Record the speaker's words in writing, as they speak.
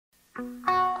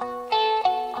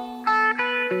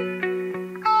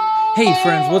Hey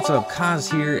friends, what's up?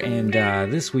 Kaz here, and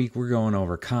this week we're going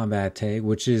over CombatTag,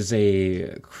 which is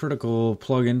a critical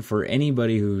plugin for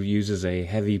anybody who uses a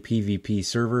heavy PvP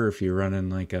server. If you're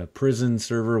running like a prison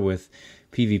server with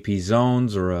PvP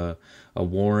zones or a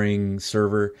warring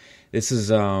server, this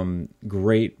is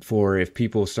great for if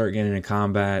people start getting into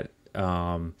combat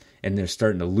and they're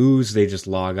starting to lose, they just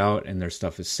log out and their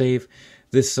stuff is safe.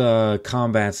 This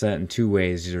combats that in two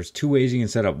ways. There's two ways you can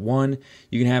set up. One,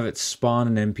 you can have it spawn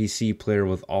an NPC player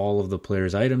with all of the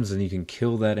player's items, and you can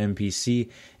kill that NPC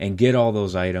and get all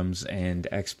those items and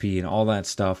XP and all that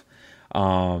stuff.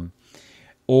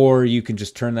 Or you can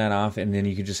just turn that off, and then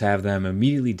you can just have them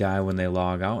immediately die when they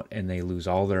log out, and they lose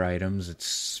all their items. It's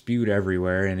spewed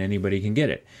everywhere, and anybody can get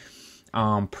it.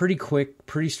 Pretty quick,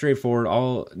 pretty straightforward,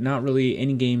 not really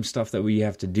any game stuff that we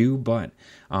have to do, but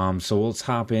so let's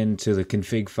hop into the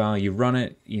config file. You run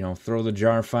it, throw the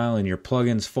jar file in your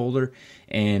plugins folder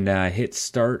and hit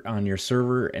start on your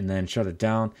server and then shut it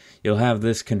down. You'll have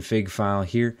this config file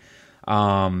here.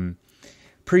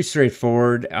 Pretty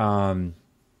straightforward.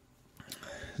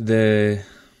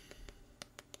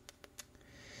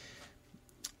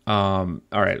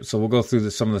 Alright, so we'll go through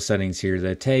some of the settings here.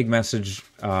 The tag message,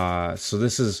 so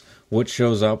this is what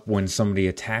shows up when somebody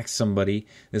attacks somebody.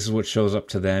 This is what shows up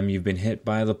to them. You've been hit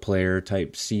by the player.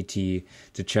 Type CT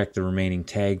to check the remaining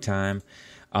tag time.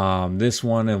 This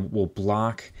one will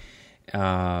block.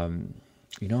 I'm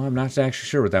not actually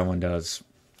sure what that one does.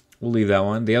 We'll leave that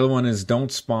one. The other one is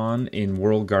don't spawn in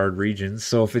World Guard regions.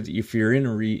 So if you're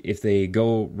in if they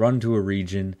go run to a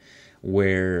region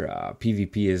where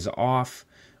PvP is off,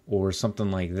 or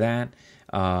something like that,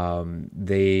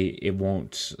 it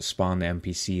won't spawn the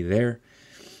NPC there.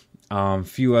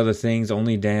 Few other things.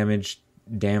 Only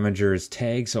damager is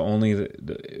tagged, so only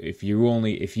if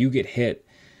you get hit,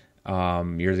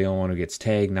 you're the only one who gets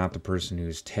tagged, not the person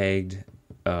who's tagged,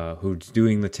 who's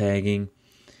doing the tagging.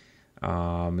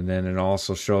 And then it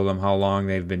also show them how long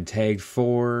they've been tagged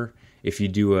for. If you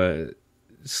do a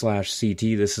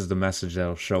 /CT, this is the message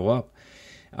that'll show up.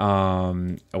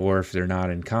 Or if they're not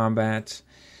in combat,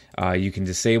 you can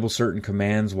disable certain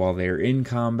commands while they're in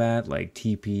combat, like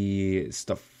TP,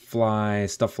 fly,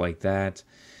 stuff like that.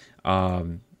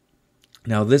 Now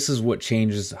this is what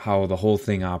changes how the whole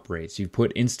thing operates. You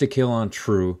put insta-kill on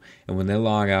true, and when they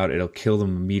log out, it'll kill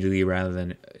them immediately rather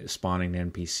than spawning the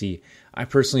NPC. I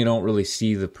personally don't really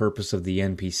see the purpose of the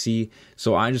NPC,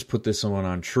 so I just put this one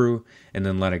on true and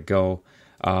then let it go.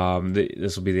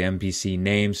 This will be the NPC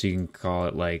name, so you can call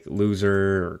it like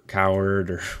loser or coward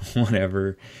or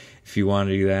whatever if you want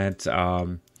to do that.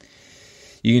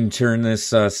 You can turn this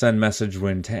send message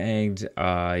when tagged.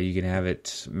 You can have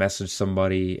it message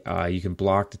somebody. You can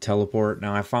block the teleport.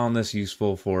 Now I found this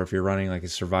useful for if you're running like a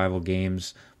survival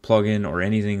games plugin or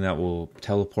anything that will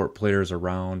teleport players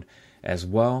around as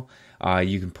well.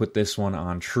 You can put this one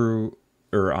on true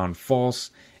or on false,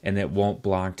 and it won't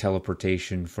block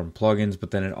teleportation from plugins,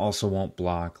 but then it also won't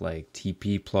block like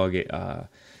TP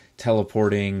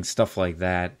teleporting, stuff like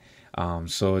that.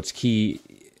 So it's key.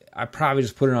 I probably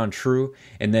just put it on true,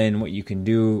 and then what you can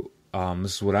do,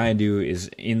 this is what I do, is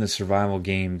in the survival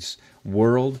games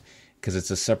world, because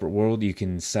it's a separate world, you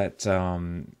can set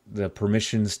the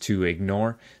permissions to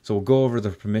ignore. So we'll go over the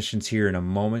permissions here in a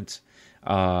moment.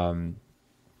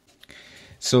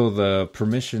 So the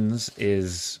permissions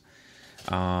is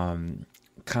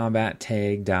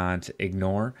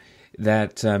CombatTag.ignore.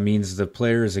 That means the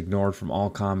player is ignored from all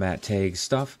CombatTag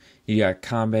stuff. You got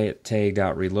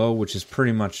CombatTag.reload, which is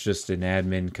pretty much just an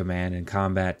admin command, and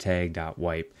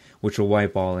CombatTag.wipe, which will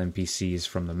wipe all NPCs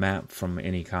from the map from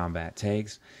any combat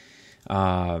tags.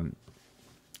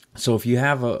 So if you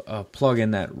have a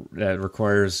plugin that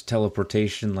requires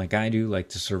teleportation like I do, like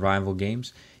the survival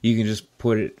games, you can just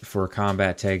put it for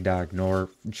CombatTag.ignore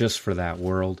just for that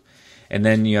world. And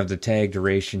then you have the tag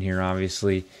duration here,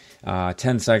 obviously,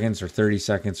 10 seconds or 30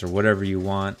 seconds or whatever you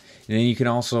want. And then you can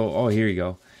also, here you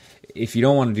go. If you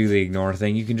don't want to do the ignore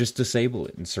thing, you can just disable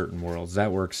it in certain worlds.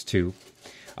 That works too.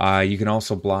 You can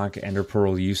also block Ender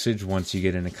Pearl usage once you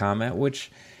get into combat, which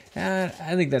I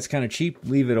think that's kind of cheap.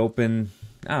 Leave it open.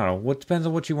 I don't know. What depends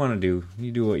on what you want to do.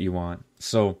 You do what you want.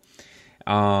 So,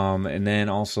 and then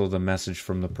also the message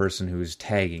from the person who's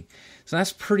tagging. So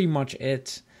that's pretty much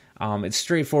it. It's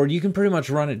straightforward. You can pretty much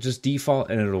run it just default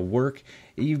and it'll work.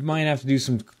 You might have to do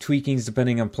some tweakings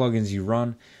depending on plugins you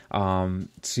run.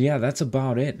 So yeah, that's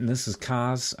about it. And this is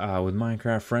Kaz with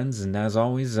Minecraft Friends. And as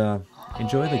always,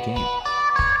 enjoy the game.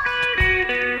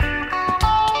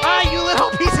 Ah, you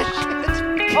little piece of shit!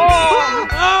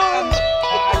 Oh!